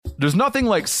There's nothing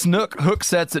like snook hook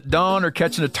sets at dawn or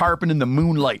catching a tarpon in the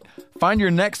moonlight. Find your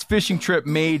next fishing trip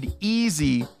made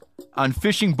easy on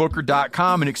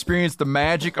fishingbooker.com and experience the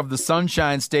magic of the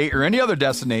Sunshine State or any other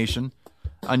destination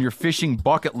on your fishing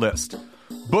bucket list.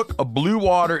 Book a blue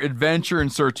water adventure in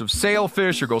search of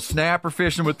sailfish or go snapper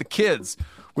fishing with the kids.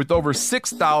 With over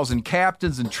 6,000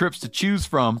 captains and trips to choose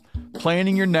from,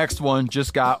 planning your next one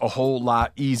just got a whole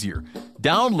lot easier.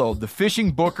 Download the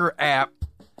Fishing Booker app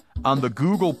on the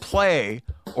Google Play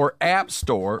or App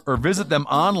Store or visit them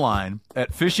online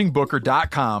at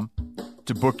fishingbooker.com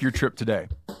to book your trip today.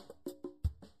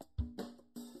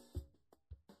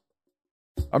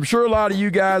 I'm sure a lot of you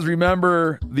guys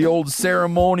remember the old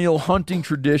ceremonial hunting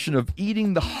tradition of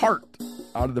eating the heart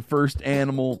out of the first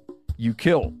animal you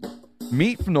kill.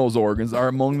 Meat from those organs are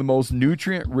among the most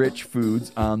nutrient-rich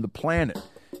foods on the planet.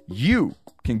 You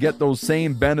can get those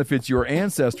same benefits your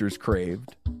ancestors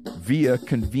craved via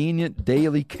convenient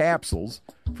daily capsules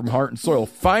from Heart and Soil.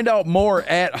 Find out more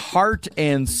at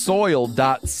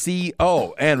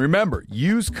heartandsoil.co. And remember,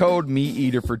 use code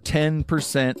MeatEater for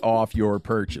 10% off your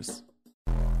purchase.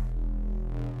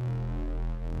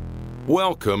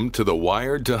 Welcome to the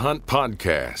Wired to Hunt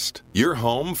podcast, your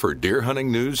home for deer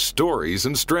hunting news, stories,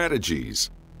 and strategies.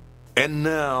 And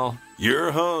now,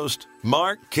 your host,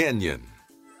 Mark Kenyon.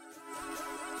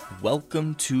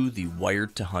 Welcome to the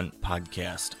Wired to Hunt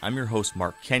podcast. I'm your host,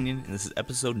 Mark Kenyon, and this is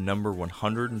episode number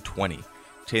 120.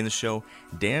 Today in the show,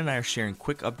 Dan and I are sharing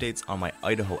quick updates on my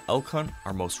Idaho elk hunt,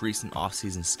 our most recent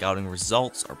off-season scouting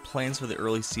results, our plans for the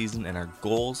early season, and our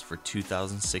goals for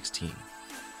 2016.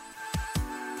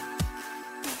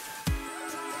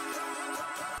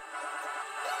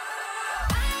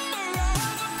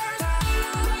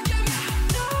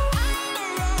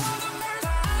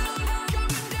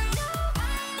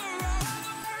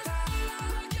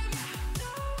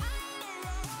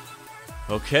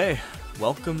 Okay,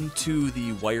 welcome to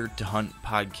the Wired to Hunt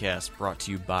podcast brought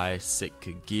to you by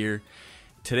Sitka Gear.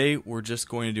 Today we're just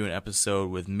going to do an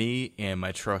episode with me and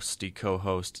my trusty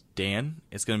co-host Dan.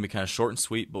 It's going to be kind of short and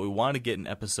sweet, but we wanted to get an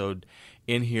episode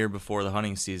in here before the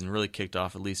hunting season really kicked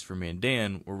off, at least for me and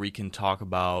Dan, where we can talk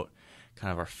about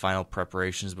kind of our final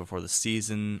preparations before the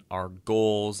season, our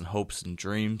goals and hopes and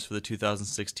dreams for the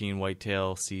 2016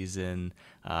 whitetail season.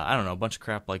 I don't know, a bunch of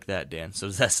crap like that, Dan. So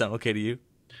does that sound okay to you?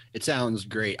 It sounds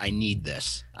great. I need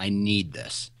this.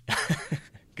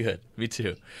 Good. Me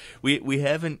too. We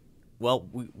haven't, what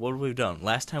have we done?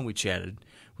 Last time we chatted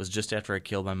was just after I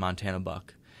killed my Montana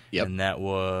buck. Yep. And that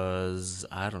was,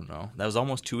 I don't know, that was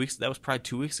almost 2 weeks. That was probably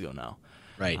 2 weeks ago now.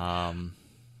 Right.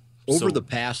 Over the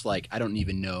past, I don't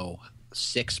even know,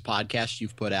 6 podcasts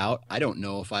you've put out, I don't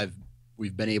know if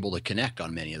we've been able to connect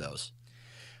on many of those.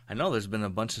 I know there's been a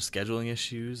bunch of scheduling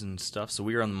issues and stuff. So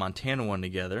we were on the Montana one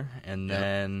together, and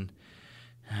then,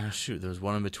 there was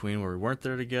one in between where we weren't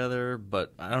there together.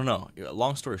 But I don't know.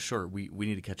 Long story short, we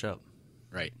need to catch up.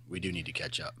 Right. We do need to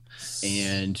catch up.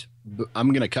 And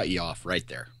I'm going to cut you off right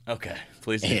there. Okay.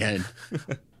 Please do. And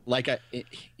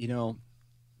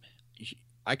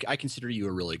I consider you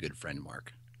a really good friend,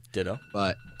 Mark. Ditto.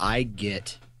 But I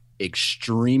get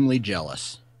extremely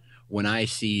jealous when I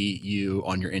see you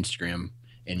on your Instagram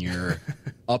and you're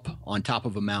up on top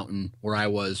of a mountain where I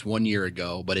was 1 year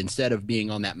ago, but instead of being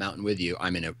on that mountain with you,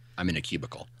 I'm in a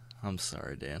cubicle. I'm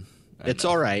sorry, Dan. It's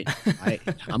all right.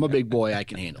 I'm a big boy. I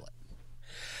can handle it.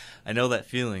 I know that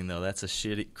feeling, though. That's a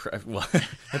shitty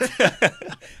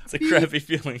it's a crappy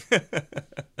feeling.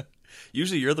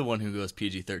 Usually you're the one who goes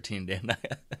PG-13, Dan.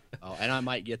 Oh, and I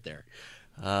might get there.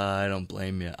 I don't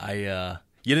blame you. I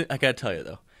gotta tell you,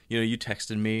 though. You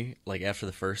texted me after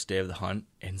the first day of the hunt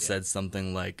and said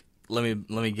something like, let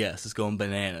me guess, it's going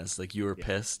bananas. You were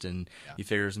pissed and you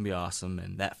figured it was going to be awesome.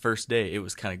 And that first day, it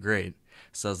was kind of great.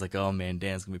 So I was like, oh man,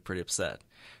 Dan's going to be pretty upset.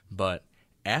 But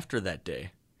after that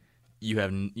day, you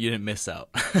didn't miss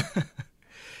out.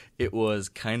 It was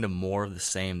kind of more of the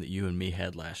same that you and me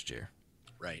had last year.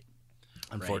 Right.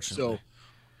 Unfortunately. Right. So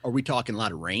are we talking a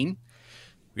lot of rain?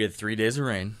 We had 3 days of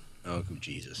rain. Oh,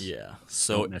 Jesus. Yeah.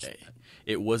 So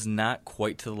it was not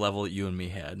quite to the level that you and me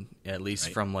had, at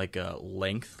least from a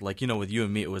length. With you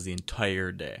and me, it was the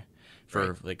entire day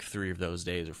for 3 of those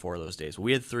days or 4 of those days.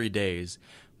 We had 3 days,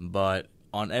 but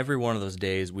on every one of those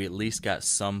days, we at least got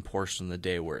some portion of the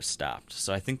day where it stopped.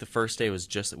 So I think the first day was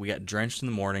just that we got drenched in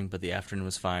the morning, but the afternoon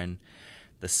was fine.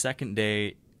 The second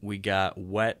day, we got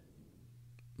wet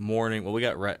morning. Well, we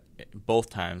got wet both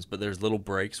times, but there's little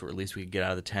breaks where at least we could get out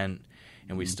of the tent,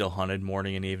 and we still hunted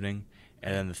morning and evening.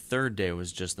 And then the third day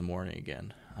was just the morning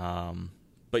again.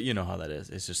 But you know how that is.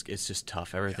 It's just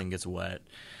tough. Everything gets wet.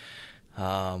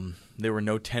 There were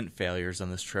no tent failures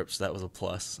on this trip, so that was a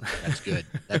plus. That's good.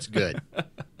 That's good.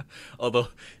 Although,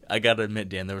 I got to admit,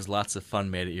 Dan, there was lots of fun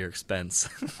made at your expense.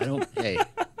 Hey,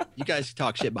 you guys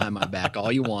talk shit behind my back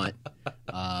all you want.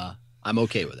 I'm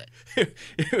okay with it.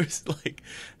 It was like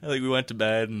we went to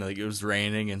bed and like it was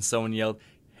raining and someone yelled,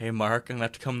 "Hey, Mark, I'm going to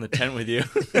have to come in the tent with you."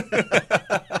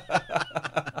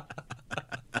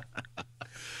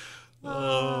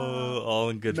 Oh, all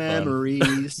in good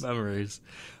memories. fun. Memories.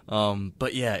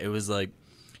 But yeah, it was like,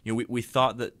 we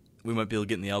thought that we might be able to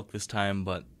get in the elk this time,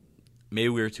 but maybe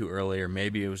we were too early, or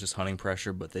maybe it was just hunting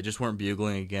pressure, but they just weren't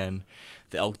bugling again.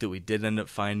 The elk that we did end up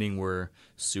finding were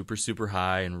super, super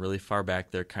high and really far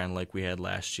back there, kind of like we had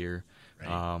last year.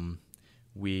 Right.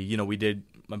 We did,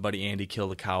 my buddy Andy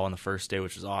killed a cow on the first day,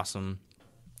 which was awesome.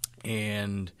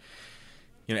 And,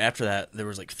 after that, there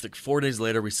was like 4 days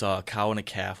later, we saw a cow and a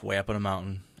calf way up on a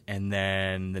mountain. And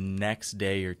then the next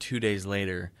day or 2 days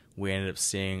later, we ended up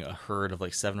seeing a herd of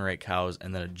like 7 or 8 cows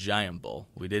and then a giant bull.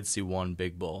 We did see one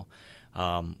big bull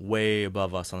way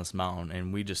above us on this mountain,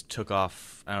 and we just took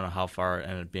off. I don't know how far, it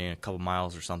ended up being a couple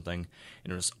miles or something,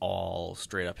 and it was all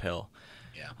straight uphill.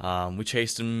 Yeah. We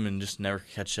chased him and just never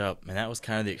could catch up, and that was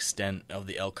kind of the extent of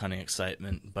the elk hunting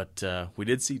excitement. But we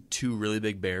did see 2 really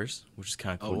big bears, which is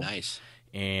kind of cool. Oh, nice.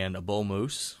 And a bull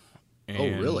moose.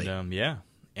 And, really? Yeah.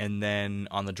 And then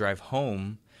on the drive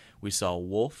home, we saw a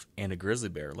wolf and a grizzly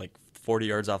bear, like 40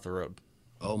 yards off the road.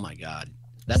 Oh my God.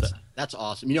 That's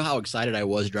awesome. You know how excited I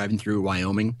was driving through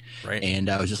Wyoming? Right. And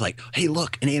I was just like, hey,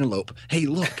 look, an antelope. Hey,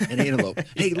 look, an antelope.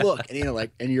 Hey, look, an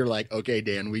antelope. And you're like, okay,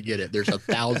 Dan, we get it. There's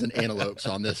 1,000 antelopes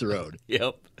on this road.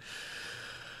 Yep.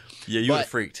 Yeah, you were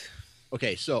freaked.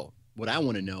 Okay, so what I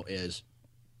want to know is,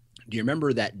 do you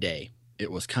remember that day?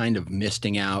 It was kind of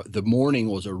misting out. The morning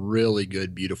was a really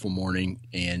good, beautiful morning,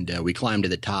 and we climbed to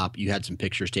the top. You had some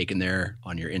pictures taken there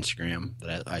on your Instagram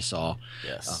that I saw.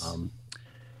 Yes.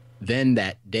 Then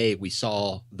that day we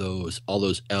saw all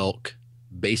those elk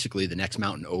basically the next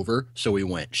mountain over. So we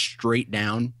went straight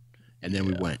down, and then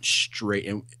we went straight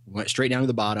down to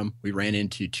the bottom. We ran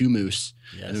into 2 moose,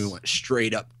 and then we went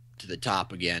straight up to the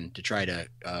top again to try to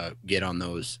get on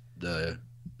the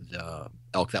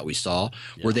elk that we saw.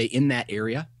 Yeah. Were they in that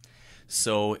area?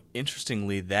 So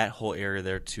interestingly, that whole area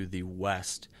there to the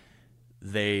west,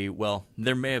 there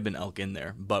may have been elk in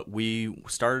there, but we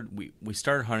started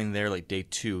hunting there like day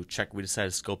 2. We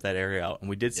decided to scope that area out, and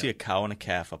we did see a cow and a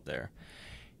calf up there.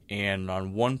 And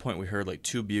on one point, we heard like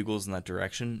 2 bugles in that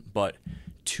direction, but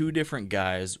 2 different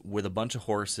guys with a bunch of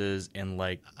horses and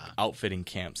like outfitting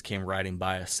camps came riding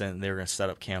by us, and they were going to set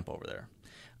up camp over there.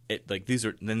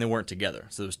 Then they weren't together,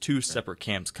 so there was 2 separate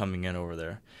camps coming in over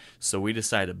there. So we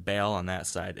decided to bail on that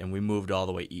side, and we moved all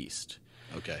the way east.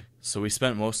 Okay. So we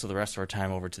spent most of the rest of our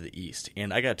time over to the east.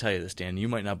 And I got to tell you this, Dan, you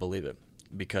might not believe it,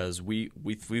 because we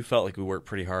felt like we worked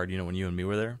pretty hard, when you and me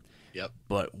were there. Yep.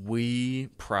 But we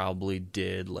probably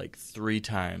did like 3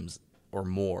 times or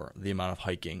more the amount of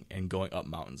hiking and going up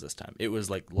mountains this time. It was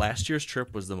like last year's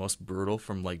trip was the most brutal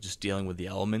from like just dealing with the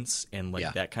elements and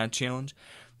like that kind of challenge.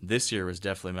 This year was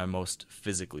definitely my most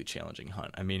physically challenging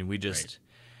hunt. I mean,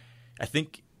 I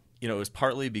think, it was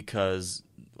partly because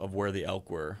of where the elk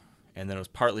were. And then it was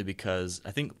partly because I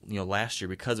think, last year,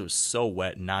 because it was so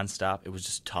wet nonstop, it was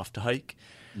just tough to hike.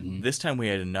 Mm-hmm. This time we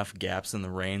had enough gaps in the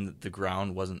rain that the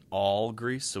ground wasn't all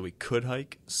grease, so we could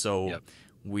hike. So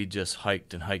we just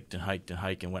hiked and hiked and hiked and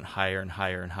hiked and went higher and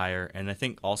higher and higher. And I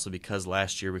think also because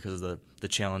last year, because of the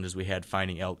challenges we had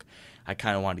finding elk, I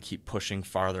kind of wanted to keep pushing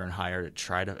farther and higher to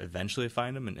try to eventually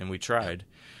find them, and we tried.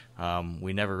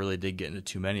 We never really did get into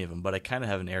too many of them, but I kind of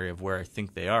have an area of where I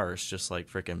think they are. It's just like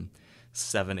freaking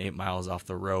 7-8 miles off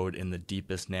the road in the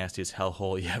deepest, nastiest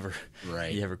hellhole you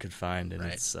ever could find. And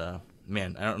it's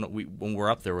man, I don't know. When we're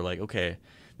up there, we're like, okay,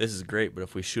 this is great, but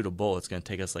if we shoot a bull, it's going to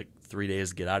take us like 3 days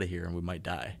to get out of here, and we might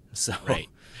die. So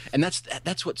and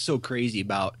that's what's so crazy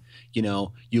about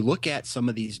you look at some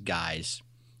of these guys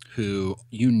who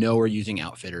are using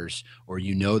outfitters, or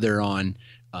they're on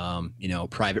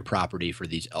private property for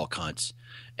these elk hunts,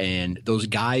 and those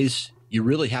guys. You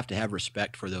really have to have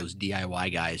respect for those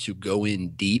DIY guys who go in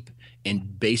deep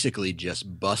and basically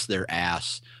just bust their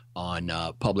ass on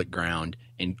public ground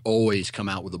and always come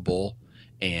out with a bull.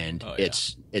 And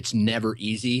it's never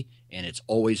easy, and it's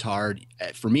always hard.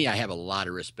 For me, I have a lot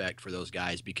of respect for those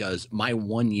guys, because my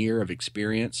 1 year of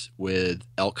experience with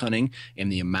elk hunting and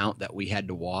the amount that we had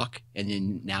to walk, and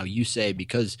then now you say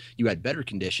because you had better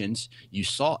conditions, you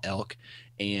saw elk,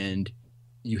 and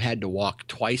you had to walk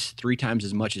 2-3 times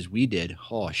as much as we did.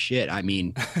 Oh, shit. I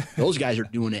mean, those guys are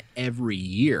doing it every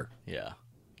year. Yeah.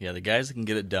 Yeah, the guys that can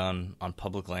get it done on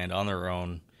public land on their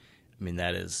own, I mean,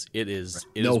 it is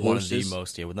No one horses. of the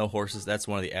most, with no horses, that's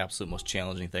one of the absolute most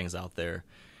challenging things out there,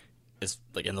 is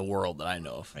like in the world that I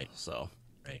know of. Right. So,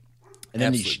 Right. And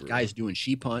then these Absolutely guys doing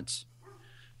sheep hunts,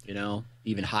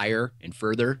 even higher and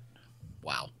further.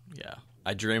 Wow. yeah,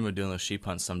 I dream of doing those sheep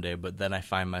hunts someday, but then I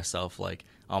find myself like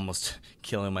almost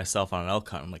killing myself on an elk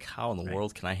hunt. I'm like, how in the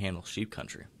world can I handle sheep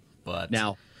country? But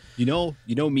Now, you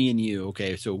know me and you.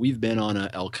 Okay, so we've been on an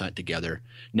elk hunt together.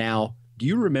 Now, do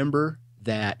you remember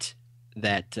that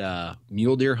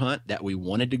mule deer hunt that we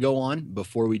wanted to go on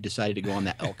before we decided to go on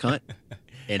that elk hunt,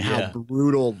 and how Yeah.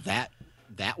 brutal that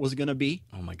was going to be?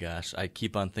 oh my gosh, I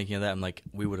keep on thinking of that. I'm like,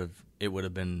 it would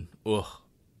have been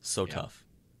so tough.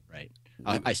 Right.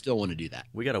 I still want to do that.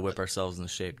 We got to whip ourselves into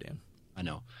shape, Dan. I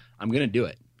know. I'm going to do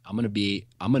it. I'm going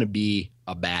to be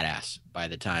a badass by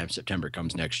the time September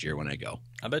comes next year when I go.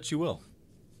 I bet you will.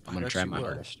 I'm going to try my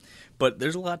hardest. But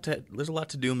there's a lot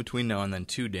to do in between now and then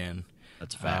too, Dan.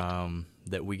 That's a fact.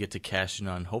 That we get to cash in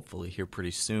on hopefully here pretty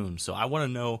soon. So I want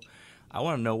to know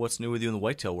what's new with you in the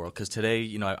whitetail world, because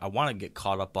today, I want to get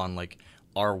caught up on like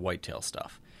our whitetail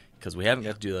stuff, because we haven't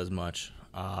got to do that as much.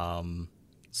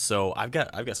 So I've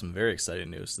got some very exciting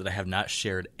news that I have not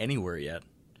shared anywhere yet.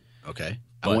 Okay.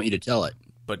 I want you to tell it.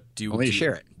 But do you I want you to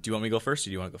share it. Do you want me to go first, or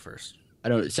do you want to go first? I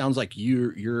don't. It sounds like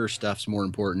your stuff's more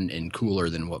important and cooler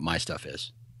than what my stuff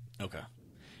is. Okay.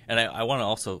 And I want to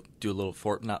also do a little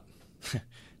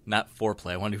not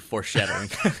foreplay. I want to do foreshadowing.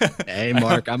 Hey,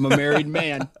 Mark, I'm a married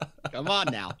man. Come on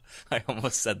now. I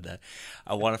almost said that.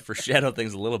 I want to foreshadow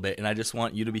things a little bit, and I just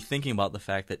want you to be thinking about the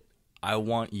fact that I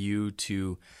want you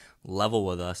to level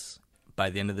with us by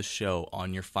the end of the show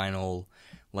on your final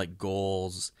like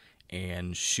goals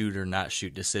and shoot or not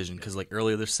shoot decision. Because like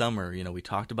earlier this summer, we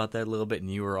talked about that a little bit,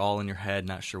 and you were all in your head,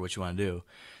 not sure what you want to do.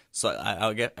 So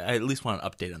I at least want an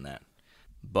update on that.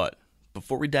 But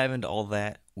before we dive into all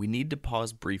that, we need to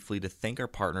pause briefly to thank our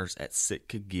partners at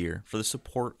Sitka Gear for the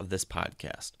support of this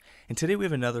podcast. And today we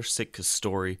have another Sitka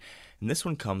story, and this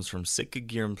one comes from Sitka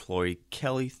Gear employee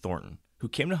Kelly Thornton, who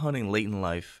came to hunting late in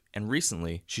life, and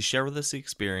recently she shared with us the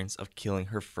experience of killing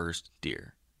her first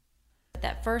deer.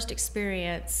 That first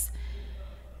experience,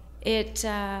 it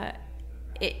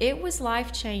was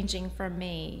life-changing for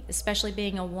me, especially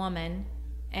being a woman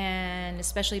and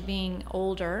especially being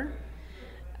older.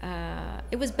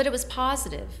 It was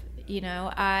positive.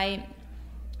 I,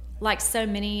 like so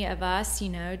many of us,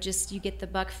 just you get the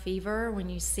buck fever when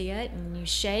you see it, and you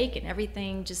shake and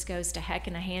everything just goes to heck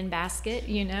in a handbasket,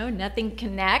 nothing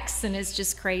connects and it's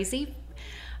just crazy.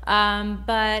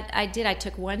 But I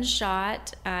took one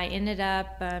shot. I ended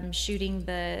up shooting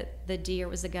the deer. It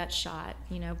was a gut shot,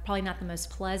 probably not the most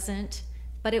pleasant,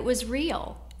 but it was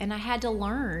real. And I had to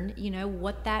learn,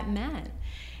 what that meant.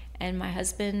 And my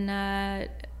husband,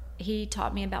 he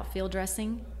taught me about field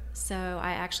dressing. So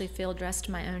I actually field dressed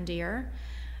my own deer.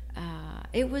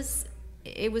 It was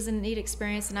a neat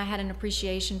experience, and I had an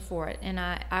appreciation for it. And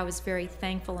I was very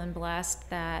thankful and blessed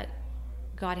that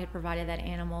God had provided that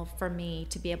animal for me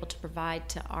to be able to provide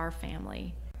to our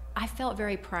family. I felt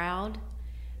very proud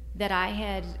that I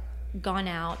had gone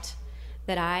out,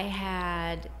 that I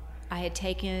had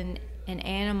taken an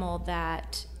animal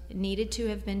that needed to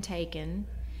have been taken,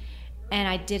 and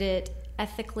I did it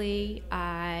ethically.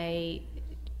 I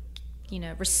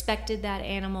respected that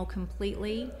animal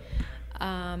completely,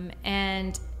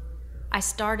 and I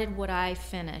started what I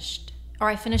finished, or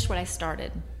I finished what I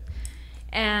started.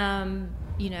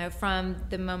 From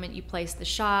the moment you place the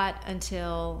shot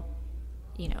until,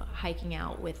 hiking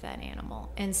out with that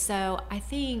animal. And so I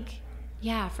think,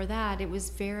 for that, it was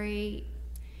very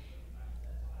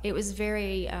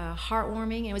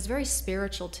heartwarming. It was very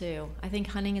spiritual too. I think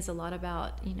hunting is a lot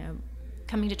about,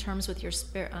 coming to terms with your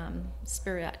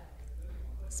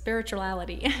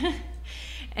spirituality.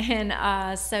 And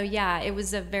it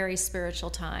was a very spiritual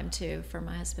time too for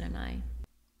my husband and I.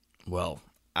 Well,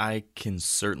 I can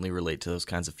certainly relate to those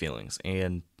kinds of feelings,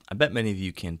 and I bet many of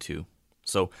you can too.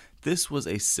 So this was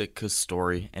a Sitka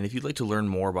story, and if you'd like to learn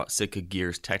more about Sitka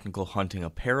Gear's technical hunting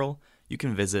apparel, you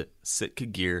can visit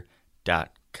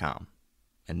sitkagear.com.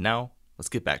 And now, let's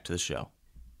get back to the show.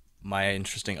 My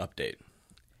interesting update.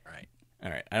 All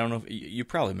right. I don't know if you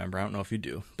probably remember. I don't know if you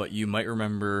do, but you might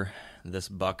remember this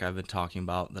buck I've been talking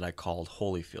about that I called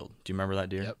Holyfield. Do you remember that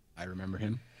deer? Yep, I remember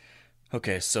him.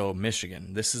 Okay, so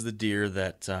Michigan. This is the deer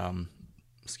that,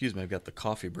 excuse me, I've got the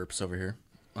coffee burps over here.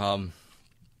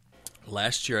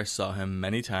 Last year I saw him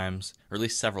many times, or at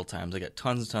least several times. I got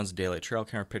tons and tons of daylight trail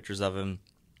camera pictures of him.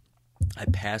 I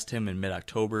passed him in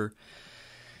mid-October.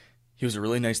 He was a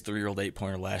really nice 3-year-old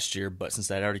 8-pointer last year, but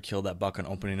since I'd already killed that buck on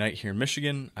opening night here in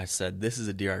Michigan, I said this is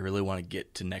a deer I really want to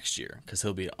get to next year because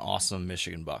he'll be an awesome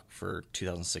Michigan buck for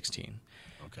 2016.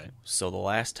 Okay. So the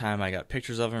last time I got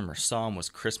pictures of him or saw him was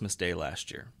Christmas Day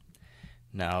last year.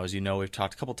 Now, as you know, we've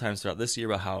talked a couple times throughout this year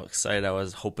about how excited I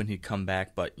was, hoping he'd come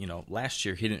back. But, last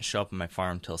year he didn't show up on my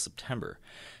farm until September.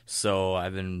 So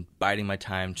I've been biding my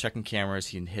time, checking cameras.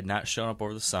 He had not shown up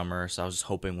over the summer, so I was just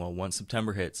hoping, well, once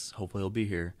September hits, hopefully he'll be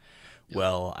here. Yep.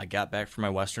 Well, I got back from my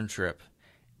Western trip,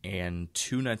 and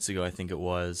 2 nights ago, I think it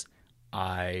was,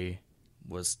 I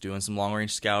was doing some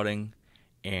long-range scouting,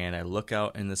 and I look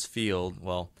out in this field.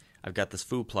 Well, I've got this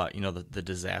food plot, the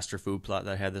disaster food plot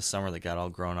that I had this summer that got all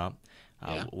grown up.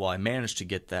 Well, I managed to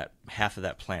get that half of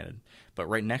that planted, but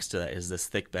right next to that is this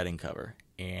thick bedding cover.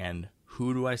 And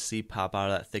who do I see pop out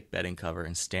of that thick bedding cover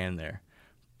and stand there?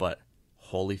 But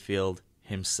Holyfield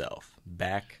himself,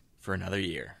 back for another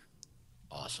year.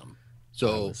 Awesome.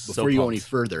 So before you go any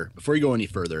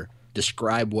further,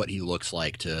 describe what he looks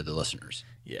like to the listeners.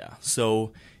 Yeah.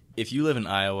 So if you live in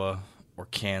Iowa or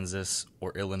Kansas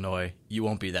or Illinois, you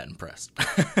won't be that impressed.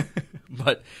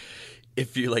 But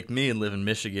if you're like me and live in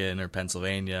Michigan or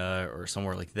Pennsylvania or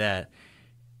somewhere like that,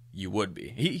 you would be.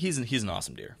 He's an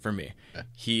awesome deer for me. Okay.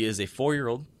 He is a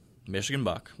 4-year-old Michigan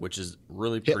buck, which is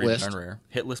really pretty darn rare.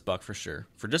 Hit list buck for sure,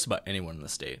 for just about anyone in the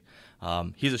state.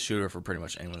 He's a shooter for pretty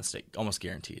much anyone in the state, almost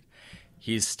guaranteed.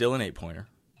 He's still an 8-pointer,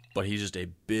 but he's just a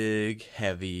big,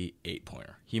 heavy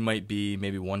 8-pointer. He might be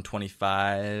maybe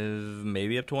 125,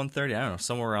 maybe up to 130. I don't know,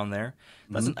 somewhere around there.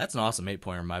 That's an awesome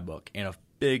 8-pointer in my book, and a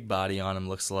big body on him,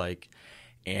 looks like,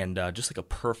 and just like a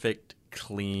perfect,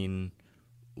 clean,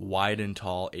 wide and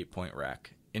tall 8-point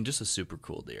rack, and just a super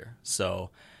cool deer. So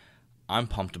I'm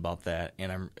pumped about that,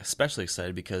 and I'm especially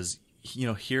excited because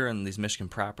here in these Michigan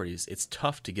properties, it's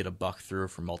tough to get a buck through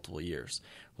for multiple years.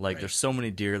 Like, There's so many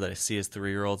deer that I see as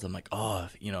 3-year-olds. I'm like, or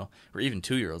even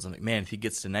 2-year-olds. I'm like, man, if he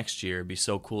gets to next year, it'd be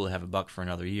so cool to have a buck for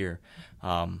another year.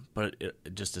 But it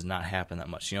just does not happen that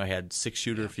much. I had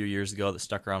 6-shooter a few years ago that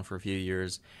stuck around for a few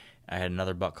years. I had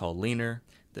another buck called Leaner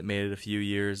that made it a few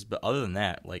years. But other than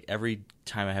that, like, every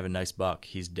time I have a nice buck,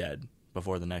 he's dead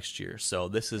before the next year. So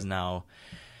this is now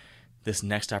this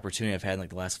next opportunity I've had in like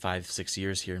the last 5-6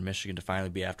 years here in Michigan to finally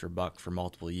be after a buck for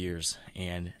multiple years,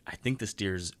 and I think this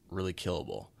deer is really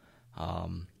killable.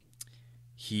 Were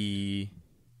you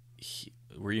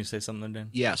gonna say something, Dan?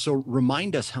 Yeah. So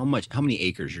remind us how many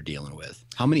acres you're dealing with.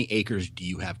 How many acres do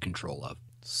you have control of?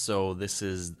 So this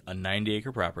is a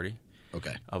 90-acre property.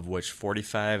 Okay. Of which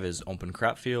 45 is open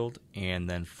crop field, and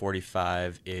then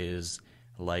 45 is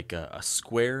like a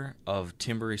square of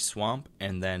timbery swamp,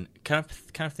 and then kind of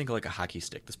think of like a hockey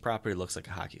stick. This property looks like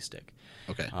a hockey stick.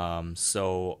 Okay.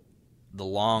 So the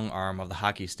long arm of the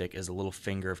hockey stick is a little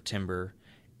finger of timber,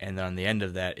 and then on the end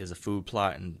of that is a food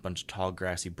plot and a bunch of tall,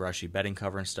 grassy, brushy bedding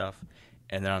cover and stuff.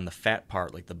 And then on the fat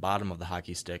part, like the bottom of the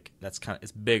hockey stick,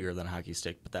 it's bigger than a hockey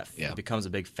stick, but that becomes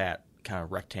a big fat kind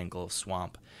of rectangle of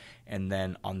swamp. And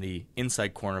then on the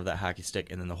inside corner of that hockey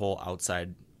stick, and then the whole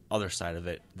other side of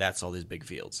it, that's all these big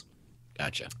fields.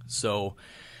 Gotcha. So,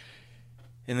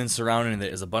 and then surrounding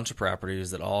it is a bunch of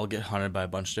properties that all get hunted by a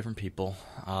bunch of different people.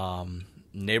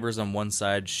 Neighbors on one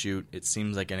side shoot, it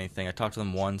seems like anything. I talked to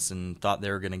them once and thought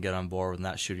they were going to get on board with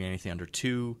not shooting anything under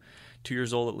 2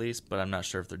 years old at least, but I'm not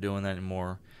sure if they're doing that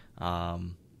anymore.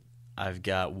 I've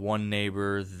got one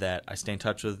neighbor that I stay in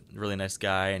touch with, really nice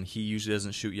guy, and he usually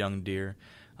doesn't shoot young deer.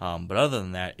 But other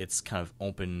than that, it's kind of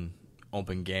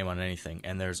open game on anything.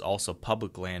 And there's also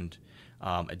public land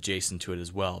adjacent to it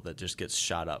as well that just gets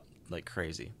shot up like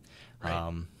crazy.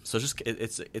 Right. So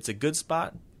it's a good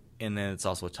spot, and then it's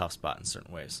also a tough spot in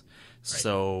certain ways. Right.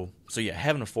 So yeah,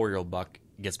 having a 4-year-old buck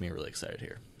gets me really excited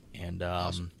here. And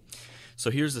awesome. So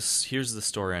here's the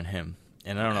story on him.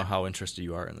 And I don't know how interested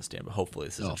you are in this, Dan, but hopefully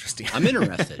this is interesting. I'm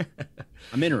interested.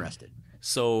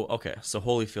 So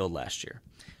Holyfield last year.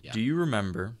 Yeah. Do you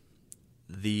remember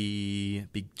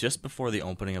just before the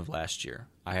opening of last year,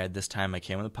 I had this time I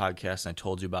came on the podcast and I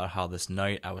told you about how this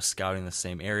night I was scouting the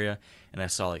same area and I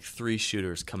saw like 3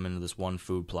 shooters come into this one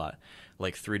food plot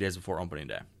like 3 days before opening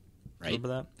day. Right. Remember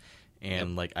that?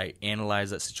 And like I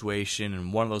analyzed that situation,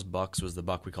 and one of those bucks was the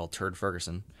buck we call Turd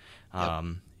Ferguson.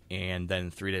 And then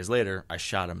 3 days later, I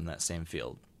shot him in that same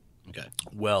field. Okay.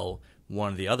 Well, one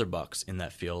of the other bucks in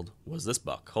that field was this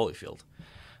buck, Holyfield.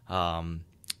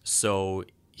 So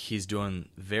he's doing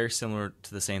very similar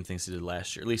to the same things he did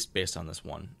last year, at least based on this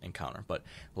one encounter. But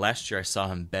last year I saw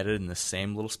him bedded in the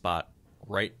same little spot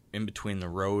right in between the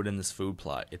road and this food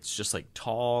plot. It's just like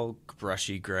tall,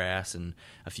 brushy grass and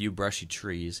a few brushy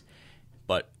trees.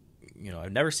 But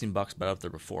I've never seen bucks bed up there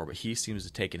before, but he seems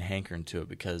to take a hankering to it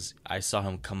because I saw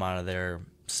him come out of there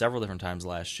several different times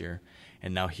last year,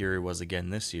 and now here he was again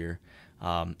this year.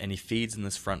 And he feeds in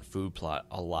this front food plot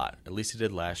a lot. At least he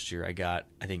did last year. I got,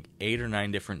 I think, 8 or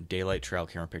 9 different daylight trail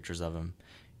camera pictures of him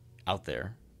out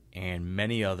there, and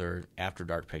many other after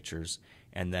dark pictures.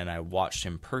 And then I watched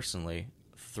him personally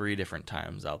 3 different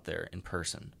times out there in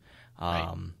person.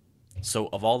 Right. So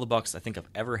of all the bucks I think I've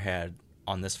ever had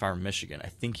on this farm in Michigan, I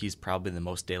think he's probably the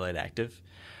most daylight active.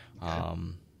 Okay.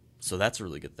 So that's a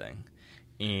really good thing.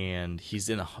 And he's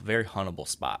in a very huntable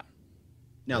spot.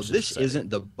 Now, this isn't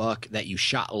the buck that you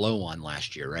shot low on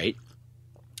last year, right?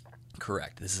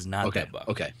 Correct. This is not that buck.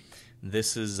 Okay.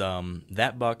 This is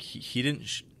that buck. He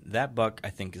didn't. That buck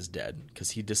I think is dead because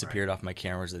he disappeared off my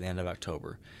cameras at the end of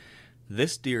October.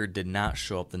 This deer did not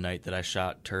show up the night that I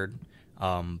shot Turd,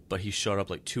 but he showed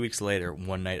up like 2 weeks later.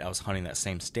 One night I was hunting that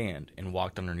same stand and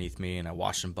walked underneath me, and I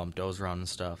watched him bump does around and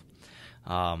stuff.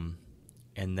 And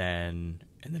then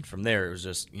from there it was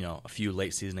just a few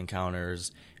late season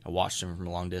encounters. I watched him from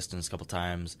a long distance a couple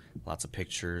times, lots of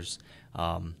pictures.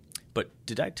 But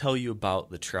did I tell you about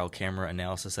the trail camera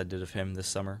analysis I did of him this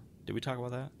summer? Did we talk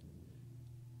about that?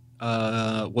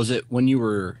 Was it when you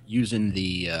were using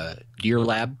the Deer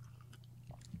Lab?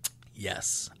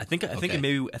 Yes, I think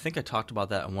I talked about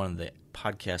that in one of the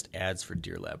podcast ads for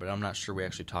Deer Lab, but I'm not sure we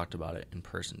actually talked about it in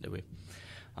person, did we?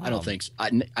 I don't think so.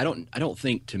 I don't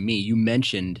think, to me, you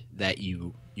mentioned that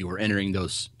you were entering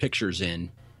those pictures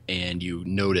in, and you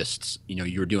noticed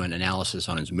you were doing analysis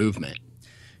on his movement.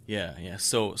 Yeah.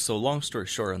 So long story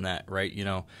short on that, right?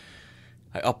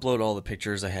 I upload all the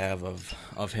pictures I have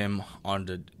of him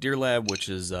onto Deer Lab, which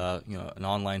is an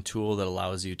online tool that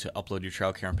allows you to upload your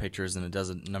trail camera pictures, and it does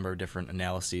a number of different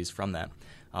analyses from that.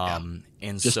 And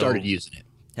just started using it.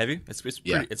 Have you? It's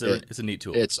pretty. It's a neat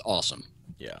tool. It's awesome.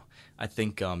 Yeah, I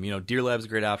think Deer Lab's a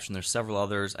great option. There's several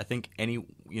others. I think any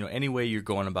way you're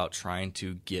going about trying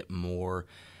to get more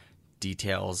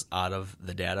details out of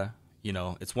the data,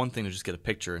 it's one thing to just get a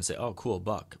picture and say, oh, cool,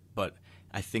 buck. But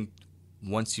I think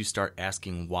once you start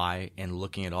asking why and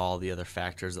looking at all the other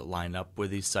factors that line up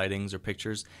with these sightings or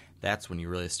pictures, that's when you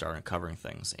really start uncovering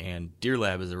things. And Deer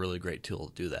Lab is a really great tool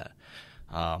to do that.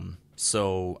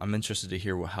 So I'm interested to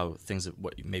hear what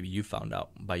maybe you found out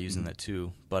by using that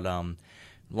too. But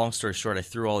long story short, I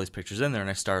threw all these pictures in there and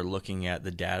I started looking at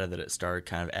the data that it started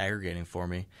kind of aggregating for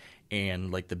me.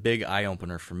 And like the big eye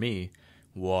opener for me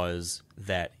was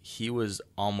that he was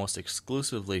almost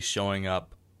exclusively showing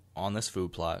up on this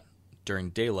food plot during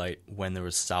daylight when there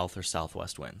was south or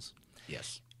southwest winds.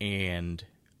 Yes. And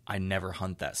I never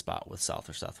hunt that spot with south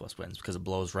or southwest winds because it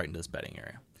blows right into this bedding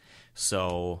area.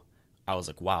 So I was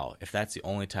like, wow, if that's the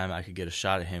only time I could get a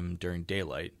shot at him during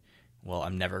daylight, well,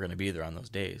 I'm never going to be there on those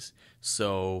days.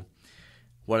 So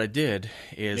what I did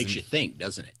is... Makes you think,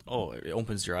 doesn't it? Oh, it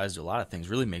opens your eyes to a lot of things,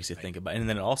 really makes you think about it. And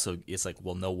then it's like,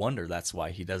 well, no wonder that's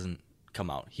why he doesn't come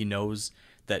out. He knows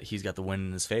that he's got the wind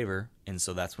in his favor, and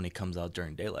so that's when he comes out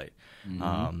during daylight.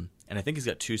 Mm-hmm. And I think he's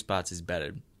got 2 spots he's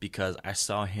bedded because I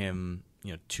saw him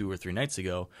 2 or 3 nights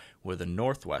ago with a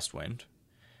northwest wind,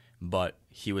 but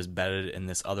he was bedded in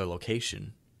this other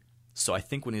location. So I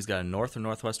think when he's got a north or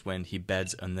northwest wind, he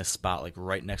beds in this spot, like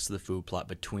right next to the food plot,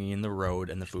 between the road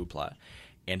and the food plot.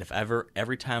 And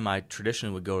every time I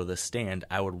traditionally would go to this stand,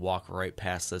 I would walk right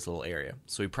past this little area.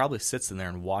 So he probably sits in there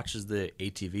and watches the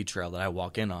ATV trail that I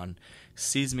walk in on,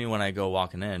 sees me when I go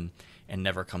walking in, and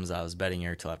never comes out of his bedding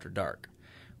area till after dark.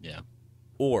 Yeah.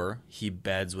 Or he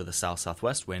beds with a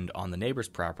south-southwest wind on the neighbor's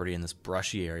property in this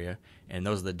brushy area, and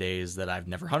those are the days that I've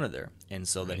never hunted there. And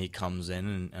so then he comes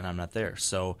in and I'm not there.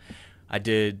 So I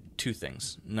did 2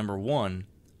 things. Number 1,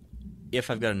 if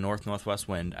I've got a north-northwest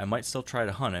wind, I might still try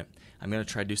to hunt it. I'm going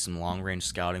to try to do some long-range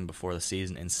scouting before the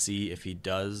season and see if he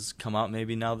does come out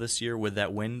maybe now this year with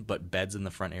that wind, but beds in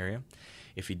the front area.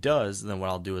 If he does, then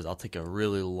what I'll do is I'll take a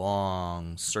really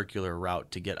long circular route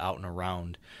to get out and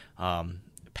around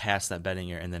past that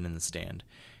bedding area and then in the stand.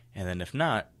 And then if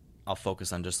not, I'll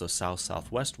focus on just those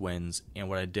south-southwest winds. And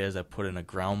what I did is I put in a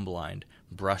ground blind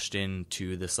brushed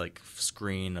into this like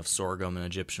screen of sorghum and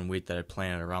Egyptian wheat that I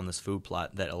planted around this food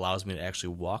plot that allows me to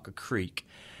actually walk a creek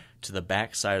to the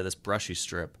back side of this brushy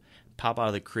strip, pop out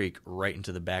of the creek right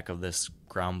into the back of this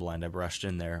ground blind I brushed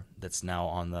in there that's now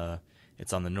on the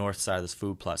north side of this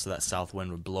food plot, so that south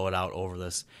wind would blow it out over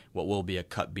this, what will be a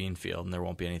cut bean field, and there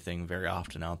won't be anything very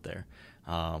often out there.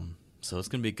 So it's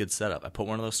going to be a good setup. I put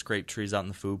one of those scrape trees out in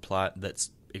the food plot that's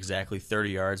exactly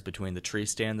 30 yards between the tree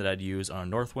stand that I'd use on a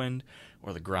north wind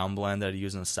or the ground blind that I'd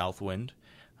use on a south wind.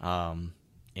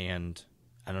 And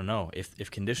I don't know, if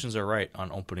conditions are right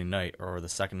on opening night or the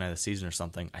second night of the season or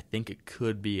something, I think it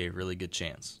could be a really good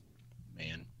chance.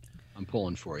 Man, I'm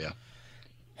pulling for you.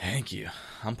 Thank you.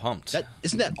 I'm pumped.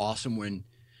 Isn't that awesome when,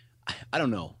 I don't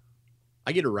know,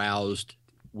 I get aroused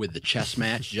with the chess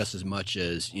match just as much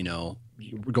as,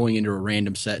 we're going into a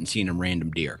random set and seeing a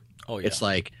random deer. Oh, yeah. It's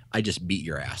like, I just beat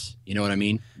your ass. You know what I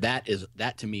mean? That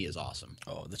to me is awesome.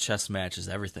 Oh, the chess match is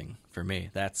everything for me.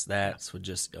 That's what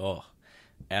just,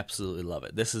 absolutely love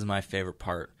it. This is my favorite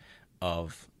part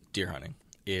of deer hunting,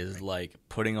 is like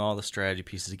putting all the strategy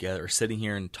pieces together, or sitting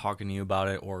here and talking to you about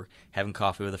it, or having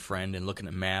coffee with a friend and looking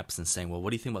at maps and saying, well, what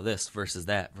do you think about this versus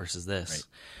that versus this?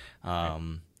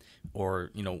 Right. Or,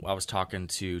 I was talking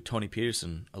to Tony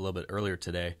Peterson a little bit earlier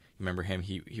today. You remember him?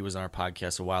 He was on our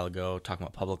podcast a while ago talking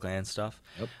about public land stuff.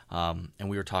 Yep. And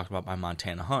we were talking about my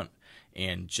Montana hunt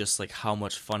and just like how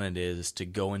much fun it is to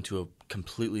go into a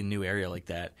completely new area like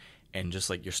that, and just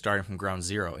like you're starting from ground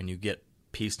zero and you get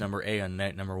piece number A on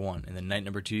night number 1, and then night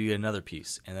number 2 you get another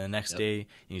piece, and then the next day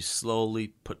and you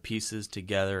slowly put pieces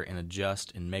together and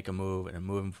adjust and make a move and a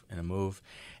move and a move,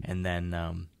 and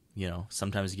then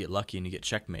sometimes you get lucky and you get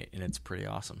checkmate, and it's pretty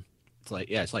awesome.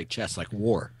 It's like chess, like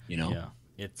war, Yeah,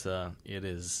 it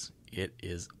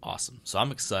is awesome. So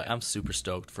I'm excited. I'm super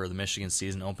stoked for the Michigan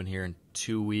season open here in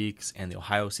 2 weeks, and the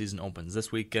Ohio season opens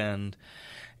this weekend.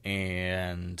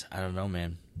 And I don't know,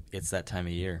 man. It's that time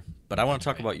of year. But I want to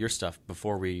talk about your stuff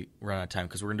before we run out of time,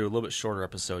 because we're going to do a little bit shorter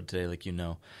episode today, like you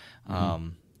know.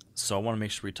 So I want to make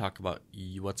sure we talk about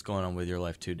what's going on with your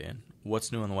life too, Dan.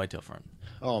 What's new on the whitetail front?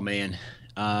 Oh, man.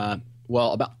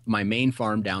 Well, about my main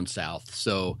farm down south.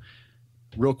 So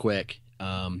real quick,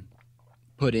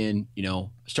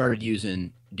 started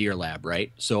using Deer Lab,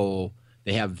 right? So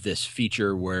they have this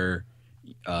feature where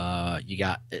you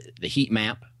got the heat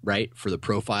map, right, for the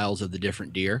profiles of the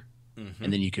different deer. Mm-hmm.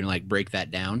 And then you can like break that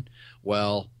down.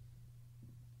 Well,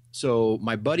 so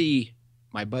my buddy,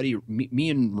 me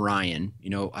and Ryan,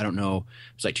 I don't know,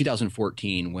 it was like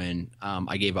 2014 when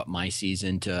I gave up my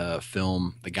season to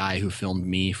film the guy who filmed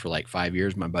me for like 5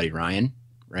 years, my buddy Ryan,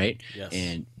 right? Yes.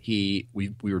 And we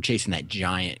were chasing that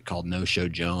giant called No Show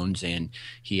Jones, and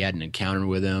he had an encounter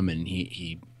with him, and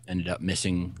he ended up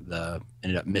missing the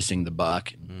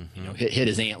buck, and, hit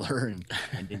his antler,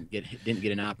 and didn't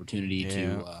get an opportunity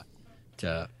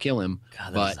to kill him.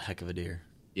 God, that was a heck of a deer.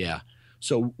 Yeah.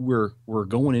 So we're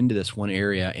going into this one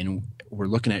area, and we're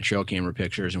looking at trail camera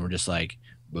pictures, and we're just like,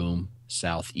 boom,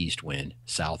 southeast wind,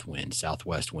 south wind,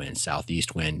 southwest wind,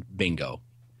 southeast wind, bingo,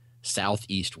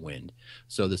 southeast wind.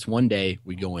 So this one day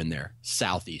we go in there,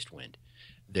 southeast wind.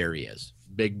 There he is,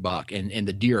 big buck, and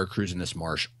the deer are cruising this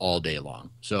marsh all day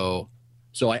long. So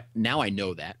I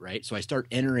know that, right? So I start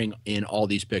entering in all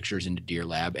these pictures into Deer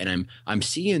Lab, and I'm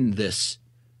seeing this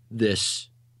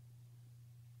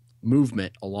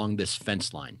movement along this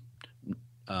fence line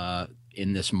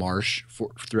in this marsh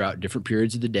throughout different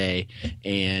periods of the day,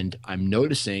 and I'm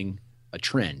noticing a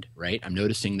trend, right? I'm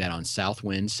noticing that on south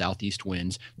winds, southeast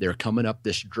winds, they're coming up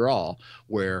this draw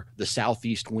where the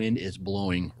southeast wind is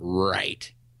blowing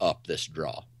right up this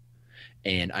draw.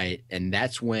 And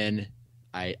that's when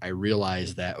I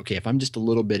realized that, okay, if I'm just a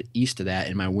little bit east of that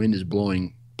and my wind is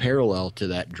blowing parallel to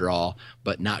that draw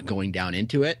but not going down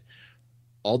into it,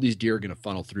 all these deer are going to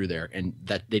funnel through there. And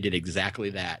that they did exactly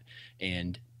that.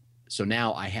 And so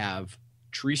now I have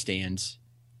tree stands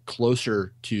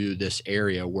closer to this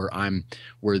area where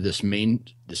this main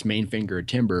finger of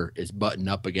timber is buttoned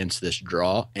up against this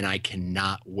draw, and I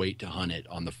cannot wait to hunt it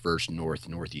on the first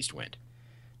northeast wind.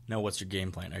 Now, what's your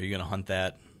game plan? Are you going to hunt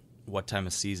that what time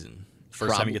of season?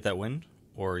 First time you get that wind,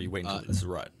 or are you waiting until this is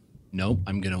rut? Nope,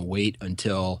 I'm going to wait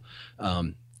until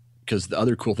because the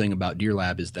other cool thing about Deer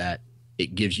Lab is that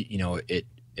it gives you, it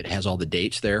has all the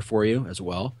dates there for you as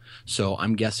well. So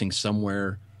I'm guessing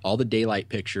somewhere all the daylight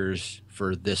pictures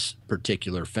for this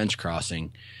particular fence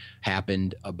crossing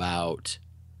happened about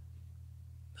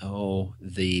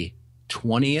the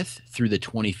 20th through the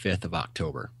 25th of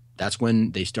October. That's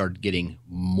when they started getting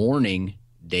morning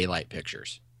daylight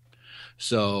pictures.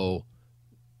 So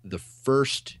the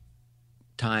first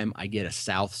time I get a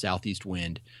southeast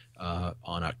wind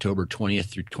on October 20th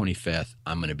through 25th,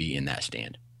 I'm going to be in that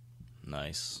stand.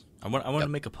 Nice. I want to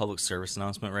make a public service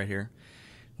announcement right here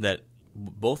that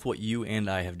both what you and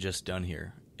I have just done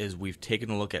here is we've taken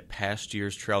a look at past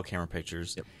year's trail camera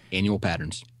pictures. Yep. Annual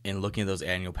patterns. And looking at those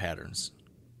annual patterns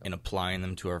and applying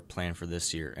them to our plan for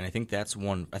this year. And I think that's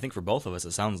I think for both of us,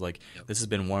 it sounds like this has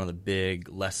been one of the big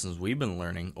lessons we've been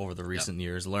learning over the recent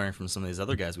years, learning from some of these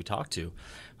other guys we talked to.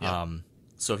 Yep.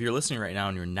 So if you're listening right now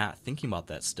and you're not thinking about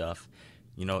that stuff,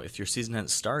 if your season hasn't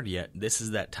started yet, this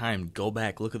is that time. Go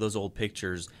back, look at those old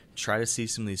pictures, try to see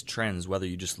some of these trends, whether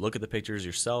you just look at the pictures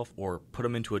yourself or put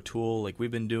them into a tool like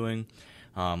we've been doing,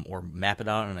 or map it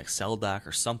out in an Excel doc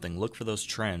or something. Look for those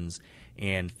trends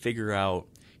and figure out,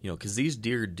 because these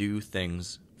deer do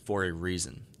things for a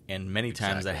reason. And many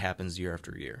times that happens year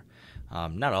after year.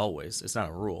 Not always. It's not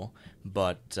a rule.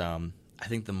 But I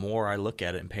think the more I look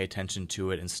at it and pay attention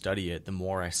to it and study it, the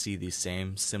more I see these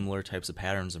same similar types of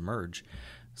patterns emerge.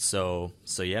 So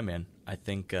yeah, man, I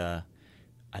think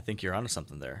you're onto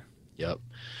something there. Yep.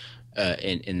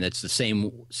 And that's the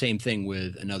same thing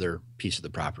with another piece of the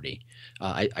property.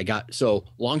 So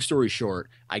long story short,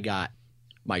 I got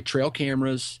my trail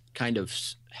cameras, kind of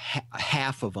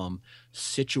half of them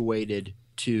situated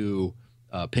to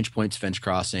pinch points, fence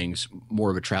crossings,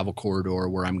 more of a travel corridor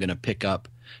where I'm going to pick up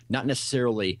not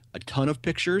necessarily a ton of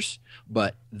pictures,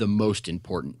 but the most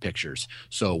important pictures.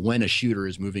 So when a shooter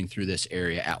is moving through this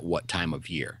area at what time of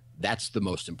year, that's the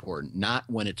most important, not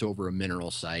when it's over a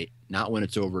mineral site, not when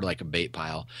it's over like a bait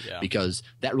pile, because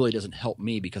that really doesn't help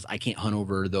me because I can't hunt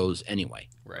over those anyway.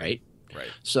 Right.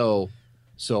 So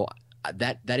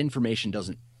that information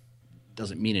doesn't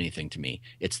mean anything to me.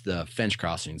 It's the fence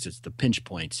crossings, it's the pinch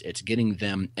points, it's getting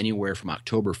them anywhere from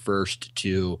October 1st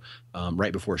to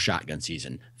right before shotgun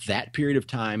season. That period of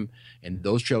time and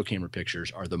those trail camera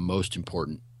pictures are the most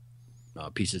important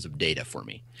pieces of data for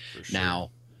me. For sure.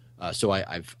 Now, so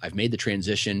I've made the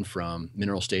transition from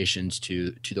mineral stations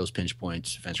to those pinch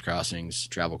points, fence crossings,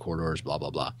 travel corridors, blah, blah,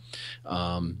 blah.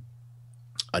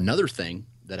 Another thing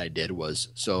that I did was,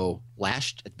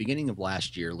 at the beginning of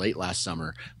last year, late last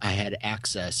summer, I had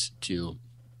access to,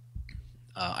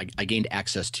 I gained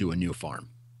access to a new farm.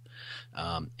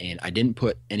 And I didn't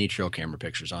put any trail camera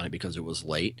pictures on it because it was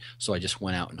late. So I just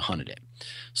went out and hunted it.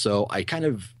 So I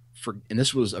and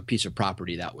this was a piece of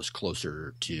property that was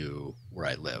closer to where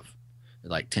I live,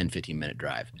 like 10, 15 minute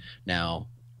drive. Now,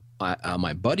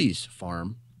 my buddy's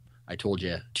farm, I told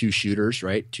you 2 shooters,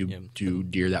 right? Two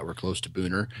deer that were close to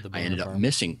Booner. I ended up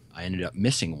missing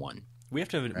one. We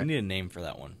need a name for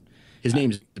that one. His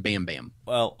name's Bam Bam.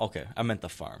 Well, okay, I meant the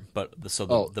farm, but the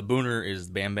Booner is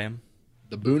Bam Bam.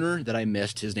 The Booner that I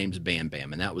missed, his name's Bam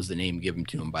Bam, and that was the name given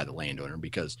to him by the landowner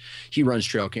because he runs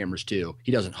trail cameras too.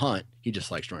 He doesn't hunt; he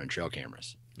just likes running trail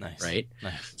cameras. Nice, right?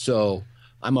 Nice. So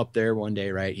I'm up there one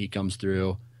day, right? He comes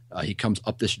through. He comes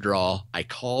up this draw. I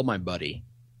call my buddy.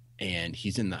 And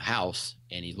he's in the house,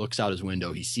 and he looks out his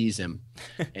window. He sees him,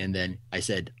 and then I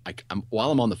said,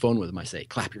 while I'm on the phone with him, I say,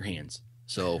 "Clap your hands."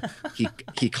 So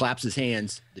he claps his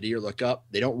hands. The deer look up.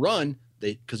 They don't run,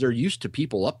 because they're used to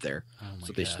people up there. Oh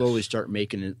so they slowly start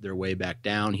making their way back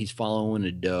down. He's following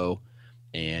a doe,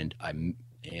 and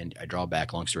I draw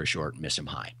back. Long story short, miss him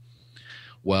high.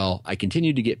 Well, I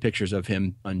continued to get pictures of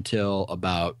him until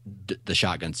about the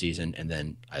shotgun season, and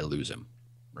then I lose him.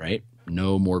 Right?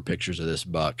 No more pictures of this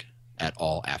buck at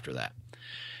all after that.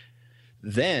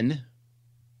 Then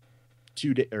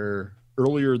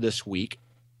earlier this week,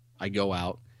 I go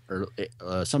out, or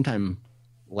sometime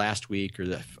last week,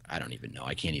 I don't even know.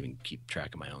 I can't even keep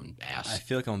track of my own ass. I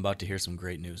feel like I'm about to hear some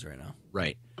great news right now.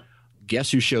 Right.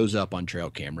 Guess who shows up on trail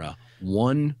camera?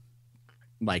 1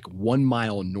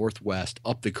 mile northwest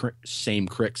up the same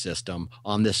creek system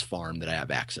on this farm that I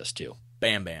have access to.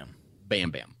 Bam Bam.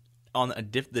 Bam Bam. On the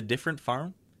different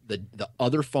farm? The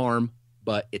other farm,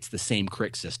 but it's the same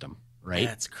creek system, right?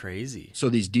 That's crazy. So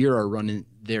these deer are running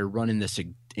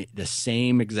the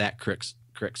same exact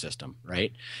creek system,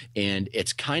 right? And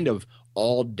it's kind of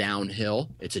all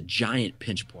downhill. It's a giant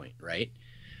pinch point, right?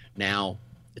 Now,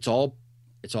 it's all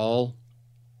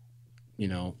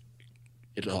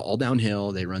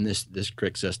downhill. They run this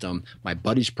creek system. My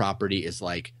buddy's property is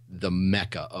like the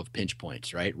mecca of pinch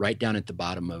points, right down at the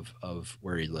bottom of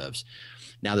where he lives.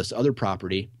 Now, this other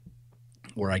property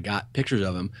where I got pictures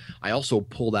of him, I also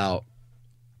pulled out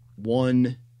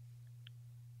 1,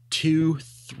 2,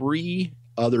 3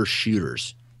 other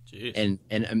shooters. Jeez.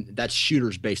 And that's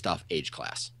shooters based off age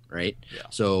class, right? Yeah.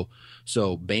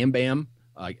 So Bam Bam,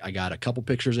 I got a couple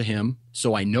pictures of him,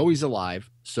 so I know he's alive.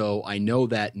 So I know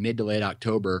that mid to late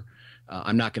October,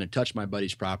 I'm not going to touch my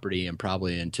buddy's property, and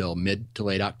probably until mid to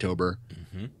late October.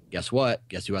 Mm-hmm. Guess what?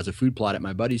 Guess who has a food plot at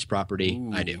my buddy's property?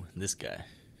 Ooh, I do. This guy.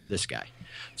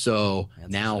 So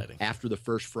That's now, exciting. After the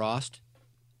first frost,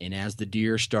 and as the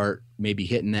deer start maybe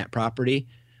hitting that property,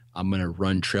 I'm going to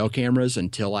run trail cameras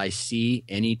until I see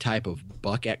any type of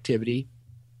buck activity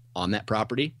on that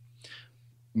property.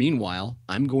 Meanwhile,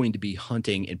 I'm going to be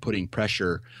hunting and putting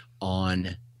pressure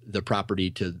on the property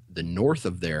to the north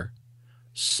of there.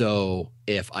 So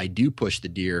if I do push the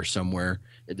deer somewhere,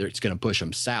 it's going to push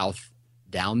them south.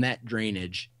 down that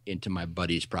drainage into my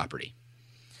buddy's property.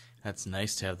 That's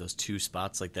nice to have those two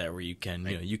spots like that where you can,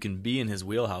 you can be in his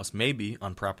wheelhouse, maybe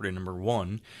on property number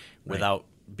 1, without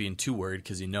being too worried,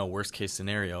 because worst case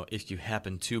scenario, if you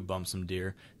happen to bump some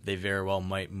deer, they very well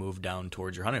might move down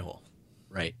towards your hunting hole.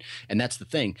 Right. And that's the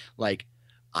thing. Like,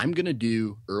 I'm going to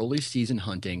do early season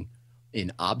hunting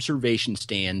in observation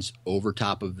stands over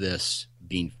top of this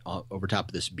bean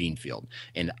field.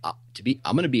 And I'm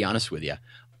going to be honest with you,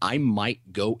 I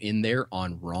might go in there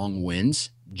on wrong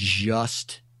winds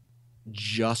just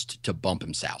to bump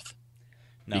him south.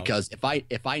 No. Because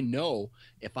if I know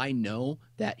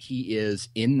that he is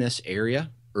in this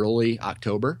area early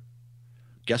October,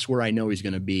 guess where I know he's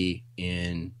going to be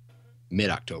in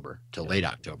mid-October to late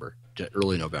October to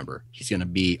early November. He's going to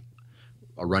be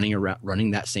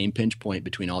running that same pinch point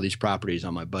between all these properties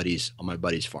on my buddy's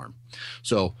farm.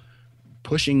 So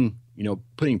putting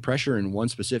pressure in one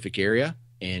specific area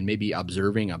and maybe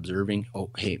observing. Oh,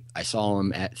 hey, I saw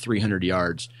him at 300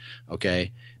 yards.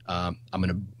 Okay. I'm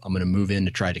going to move in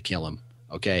to try to kill him.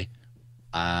 Okay.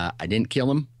 I didn't kill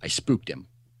him. I spooked him.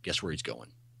 Guess where he's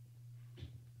going?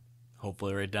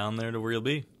 Hopefully right down there to where he'll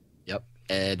be. Yep.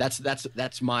 That's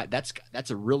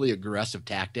a really aggressive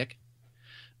tactic.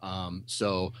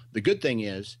 So the good thing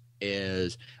is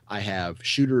I have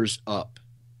shooters up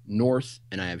north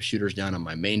and I have shooters down on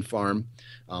my main farm.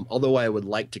 Although I would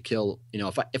like to kill,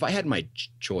 if I had my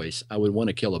choice, I would want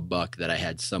to kill a buck that I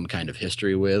had some kind of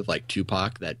history with, like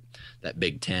Tupac, that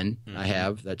Big 10 I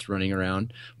have that's running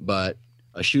around. But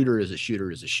a shooter is a shooter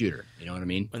is a shooter. You know what I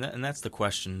mean? And that's the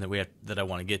question that I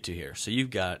want to get to here. So you've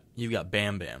got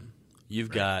Bam Bam, you've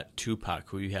got Tupac,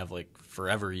 who you have like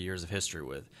forever years of history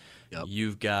with. Yep.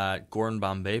 You've got Gordon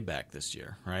Bombay back this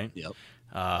year, right? Yep.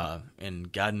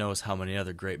 And God knows how many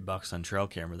other great bucks on trail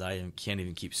camera that I can't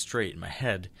even keep straight in my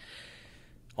head.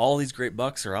 All these great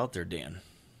bucks are out there, Dan.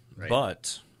 Right.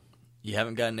 But you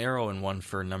haven't got an arrow in one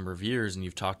for a number of years, and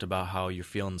you've talked about how you're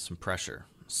feeling some pressure.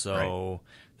 So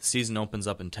the season opens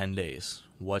up in 10 days.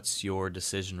 What's your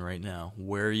decision right now?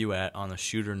 Where are you at on the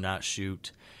shoot or not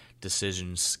shoot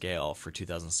decision scale for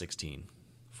 2016?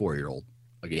 4-year-old.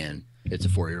 Again, it's a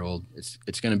 4-year-old.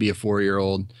 It's going to be a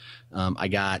 4-year-old. I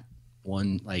got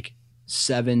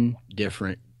 7,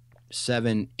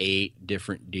 8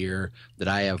 different deer that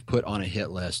I have put on a hit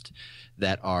list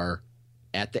that are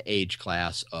at the age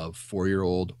class of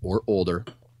 4-year-old or older,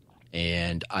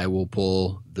 and I will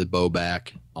pull the bow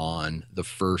back on the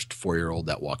first 4-year-old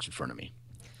that walks in front of me.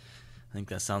 I think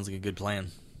that sounds like a good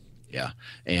plan. Yeah,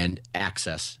 and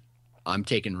access. I'm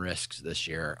taking risks this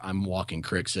year. I'm walking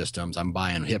creek systems. I'm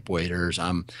buying hip waders.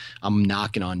 I'm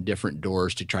knocking on different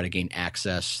doors to try to gain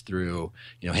access through,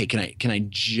 hey, can I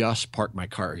just park my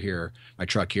truck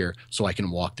here so I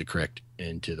can walk the creek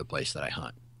into the place that I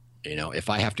hunt? If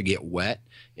I have to get wet,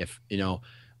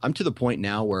 I'm to the point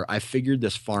now where I figured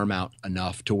this farm out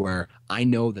enough to where I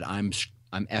know that I'm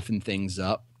effing things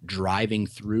up driving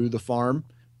through the farm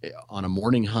on a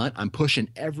morning hunt. I'm pushing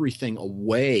everything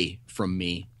away from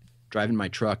me, driving my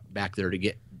truck back there to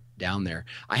get down there.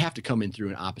 I have to come in through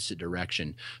an opposite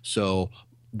direction. So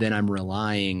then I'm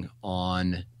relying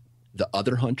on the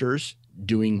other hunters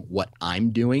doing what I'm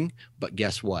doing. But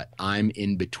guess what? I'm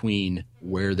in between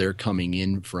where they're coming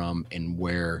in from and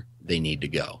where they need to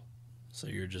go. So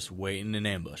you're just waiting in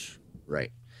ambush.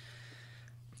 Right.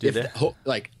 Dude,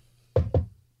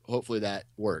 hopefully that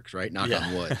works, right? Knock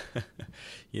on wood.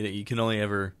 You can only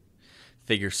ever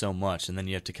figure so much, and then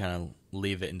you have to kind of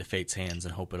leave it into fate's hands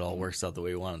and hope it all works out the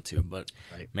way you want it to. But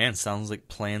man, sounds like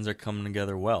plans are coming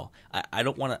together well. I'm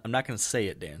not going to say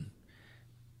it, Dan.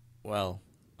 Well,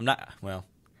 I'm not. Well,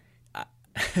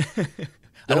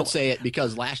 don't say it,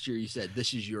 because last year you said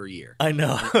this is your year. I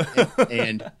know,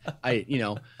 and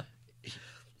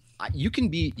you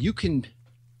can.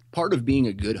 Part of being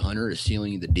a good hunter is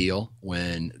sealing the deal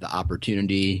when the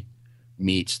opportunity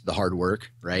meets the hard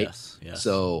work, right? Yes.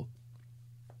 So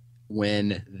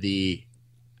when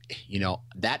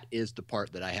that is the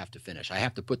part that I have to finish. I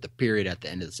have to put the period at the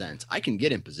end of the sentence. I can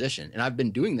get in position, and I've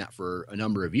been doing that for a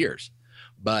number of years,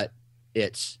 but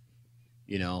it's,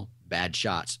 bad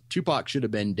shots. Tupac should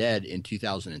have been dead in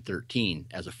 2013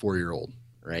 as a 4-year-old,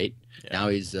 right? Yeah. Now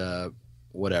he's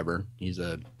whatever. He's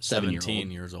a 7-year-old.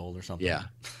 17 years old or something. Yeah.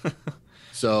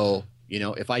 So,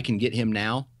 if I can get him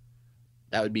now,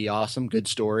 that would be awesome. Good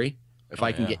story. If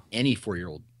I can get any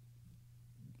 4-year-old,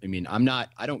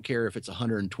 I don't care if it's a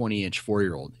 120-inch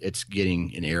 4-year-old. It's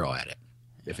getting an arrow at it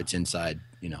if it's inside,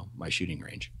 my shooting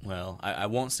range. Well, I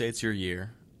won't say it's your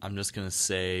year. I'm just going to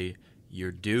say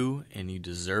you're due and you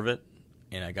deserve it,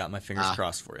 and I got my fingers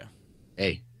crossed for you.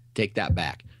 Hey, take that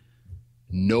back.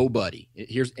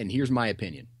 Here's my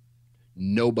opinion.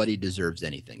 Nobody deserves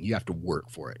anything. You have to work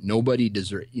for it. Nobody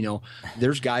deserves,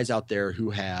 there's guys out there who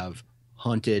have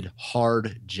hunted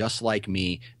hard, just like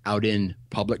me, out in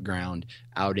public ground,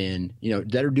 out in,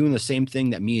 that are doing the same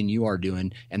thing that me and you are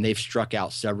doing. And they've struck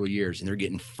out several years and they're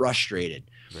getting frustrated.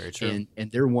 Very true.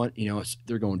 And they're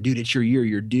going, dude, it's your year,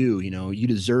 you're due, you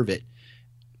deserve it.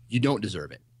 You don't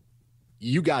deserve it.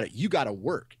 You got to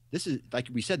work. This is, like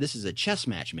we said, this is a chess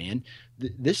match, man.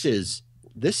 This is,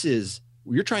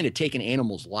 you're trying to take an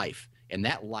animal's life, and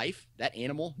that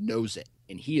animal knows it,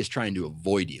 and he is trying to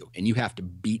avoid you, and you have to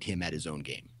beat him at his own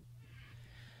game.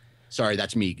 Sorry,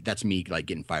 that's me like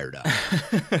getting fired up.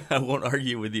 I won't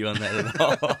argue with you on that at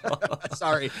all.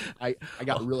 Sorry, I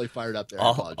got really fired up there.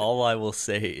 All I will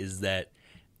say is that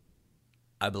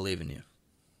I believe in you.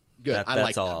 Good.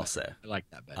 That's all I'll say. I like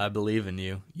that better. I believe in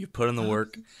you. You put in the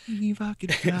work.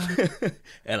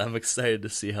 And I'm excited to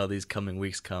see how these coming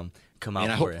weeks come out for you.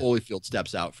 And I hope Holyfield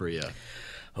steps out for you.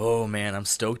 Oh, man, I'm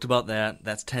stoked about that.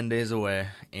 That's 10 days away.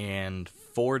 And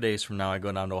 4 days from now, I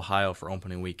go down to Ohio for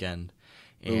opening weekend.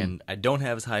 And I don't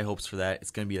have as high hopes for that.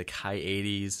 It's going to be like high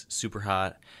 80s, super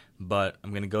hot. But I'm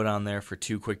going to go down there for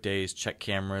 2 quick days, check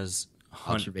cameras,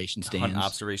 hunt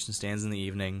observation stands in the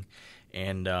evening.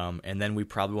 And then we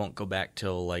probably won't go back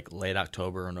till like late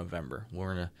October or November.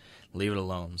 We're going to leave it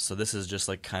alone. So this is just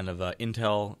like kind of an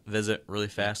intel visit, really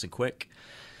fast and quick.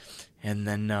 And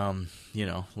then,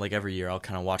 like every year, I'll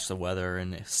kind of watch the weather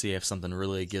and see if something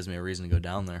really gives me a reason to go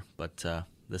down there. But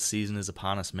the season is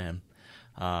upon us, man.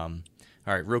 All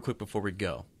right, real quick before we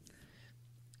go.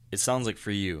 It sounds like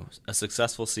for you, a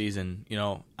successful season,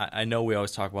 I know we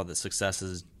always talk about that success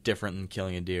is different than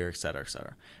killing a deer, et cetera, et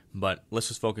cetera. But let's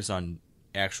just focus on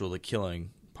actually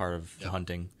killing part of the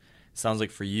hunting. It sounds like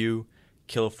for you,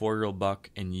 kill a 4-year-old buck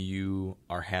and you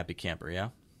are happy camper, yeah?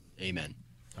 Amen.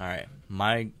 All right.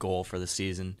 My goal for the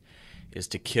season is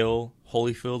to kill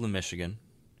Holyfield in Michigan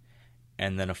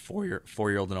and then a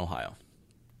 4-year-old in Ohio.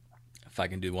 If I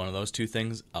can do one of those two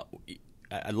things,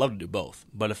 I'd love to do both.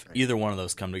 But if either one of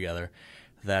those come together,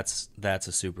 that's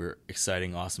a super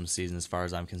exciting, awesome season as far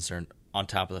as I'm concerned, on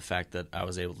top of the fact that I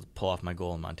was able to pull off my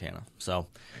goal in Montana. So,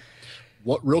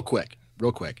 real quick,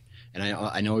 and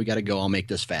I know we got to go. I'll make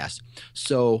this fast.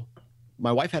 So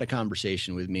my wife had a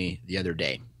conversation with me the other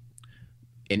day.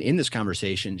 And in this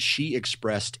conversation, she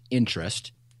expressed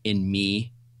interest in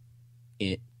me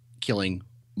killing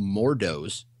more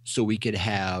does so we could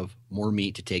have more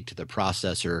meat to take to the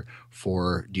processor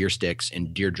for deer sticks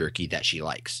and deer jerky that she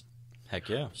likes. Heck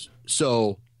yeah.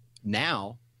 So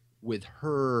now with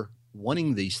her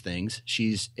wanting these things,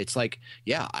 it's like,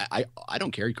 yeah, I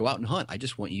don't care. You go out and hunt. I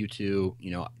just want you to,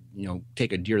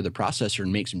 take a deer to the processor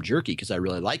and make some jerky because I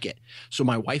really like it. So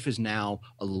my wife is now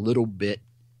a little bit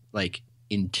like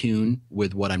in tune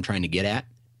with what I'm trying to get at.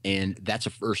 And that's a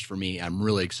first for me. I'm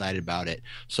really excited about it.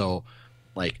 So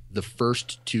like the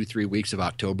first 2-3 weeks of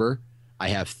October, I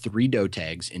have 3 doe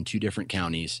tags in 2 different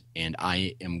counties, and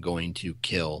I am going to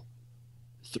kill.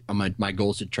 My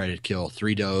goal is to try to kill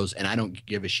 3 does, and I don't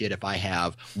give a shit if I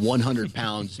have 100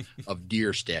 pounds of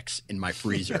deer sticks in my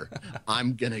freezer.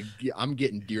 I'm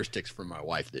getting deer sticks for my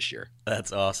wife this year.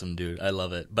 That's awesome, dude. I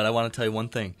love it. But I want to tell you one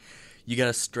thing. You got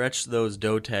to stretch those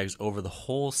doe tags over the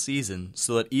whole season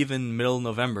so that even middle of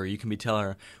November you can be telling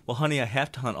her, well, honey, I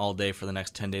have to hunt all day for the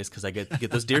next 10 days because I get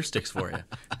those deer sticks for you.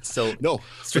 So no,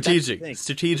 strategic. That's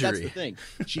the thing.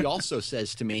 She also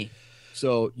says to me,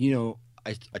 so,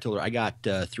 I told her I got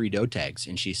 3 doe tags,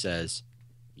 and she says,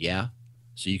 yeah,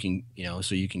 so you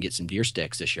can get some deer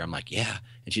sticks this year. I'm like, yeah.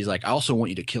 And she's like, I also want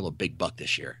you to kill a big buck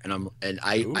this year. And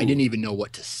I didn't even know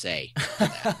what to say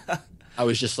to that. I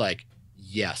was just like,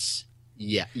 yes.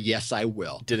 Yeah, yes, I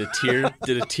will. Did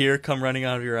a tear come running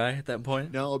out of your eye at that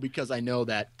point? No, because I know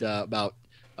that about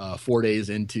 4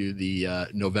 days into the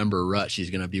November rut,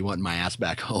 she's going to be wanting my ass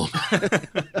back home.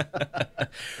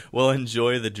 Well,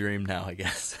 enjoy the dream now, I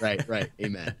guess. Right.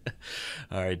 Amen.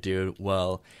 All right, dude.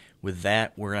 Well, with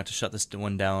that, we're going to have to shut this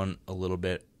one down a little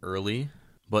bit early.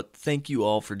 But thank you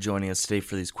all for joining us today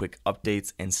for these quick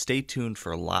updates, and stay tuned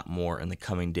for a lot more in the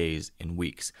coming days and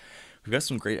weeks. We've got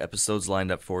some great episodes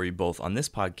lined up for you both on this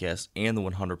podcast and the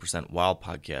 100% Wild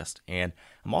podcast. And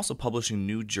I'm also publishing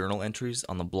new journal entries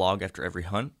on the blog after every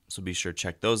hunt, so be sure to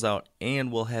check those out.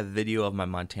 And we'll have video of my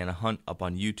Montana hunt up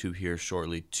on YouTube here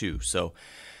shortly too. So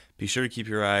be sure to keep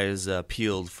your eyes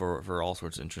peeled for all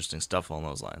sorts of interesting stuff along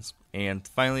those lines. And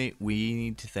finally, we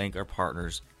need to thank our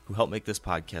partners who help make this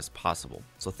podcast possible.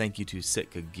 So thank you to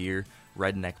Sitka Gear,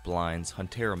 Redneck Blinds,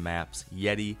 Huntera Maps,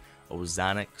 Yeti,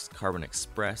 Ozonics, Carbon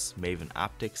Express, Maven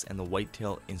Optics, and the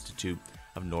Whitetail Institute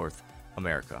of North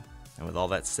America. And with all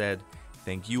that said,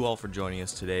 Thank you all for joining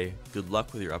us today. Good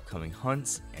luck with your upcoming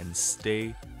hunts, and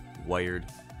stay wired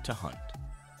to hunt.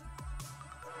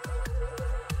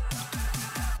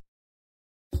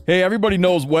 Hey, everybody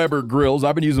knows Weber grills.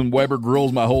 I've been using Weber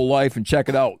grills my whole life, and check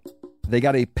it out. They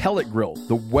got a pellet grill,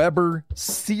 the Weber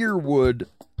Searwood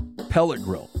pellet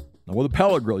grill. Now, with a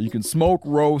pellet grill, you can smoke,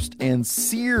 roast, and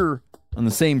sear on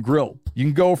the same grill. You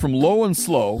can go from low and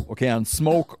slow, on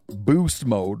smoke boost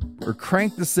mode, or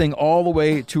crank this thing all the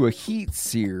way to a heat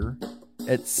sear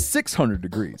at 600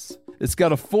 degrees. It's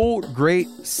got a full great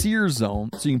sear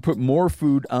zone, so you can put more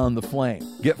food on the flame.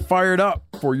 Get fired up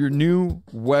for your new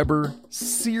Weber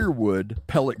Searwood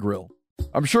pellet grill.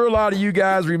 I'm sure a lot of you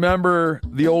guys remember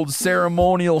the old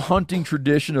ceremonial hunting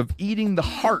tradition of eating the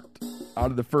heart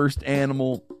out of the first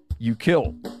animal you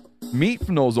kill. Meat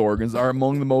from those organs are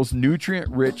among the most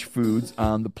nutrient-rich foods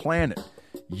on the planet.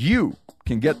 You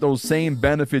can get those same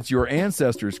benefits your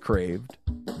ancestors craved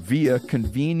via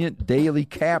convenient daily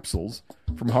capsules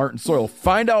from Heart and Soil.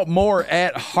 Find out more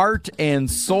at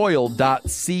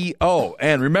heartandsoil.co.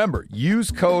 And remember,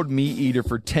 use code MeatEater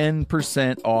for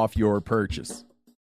 10% off your purchase.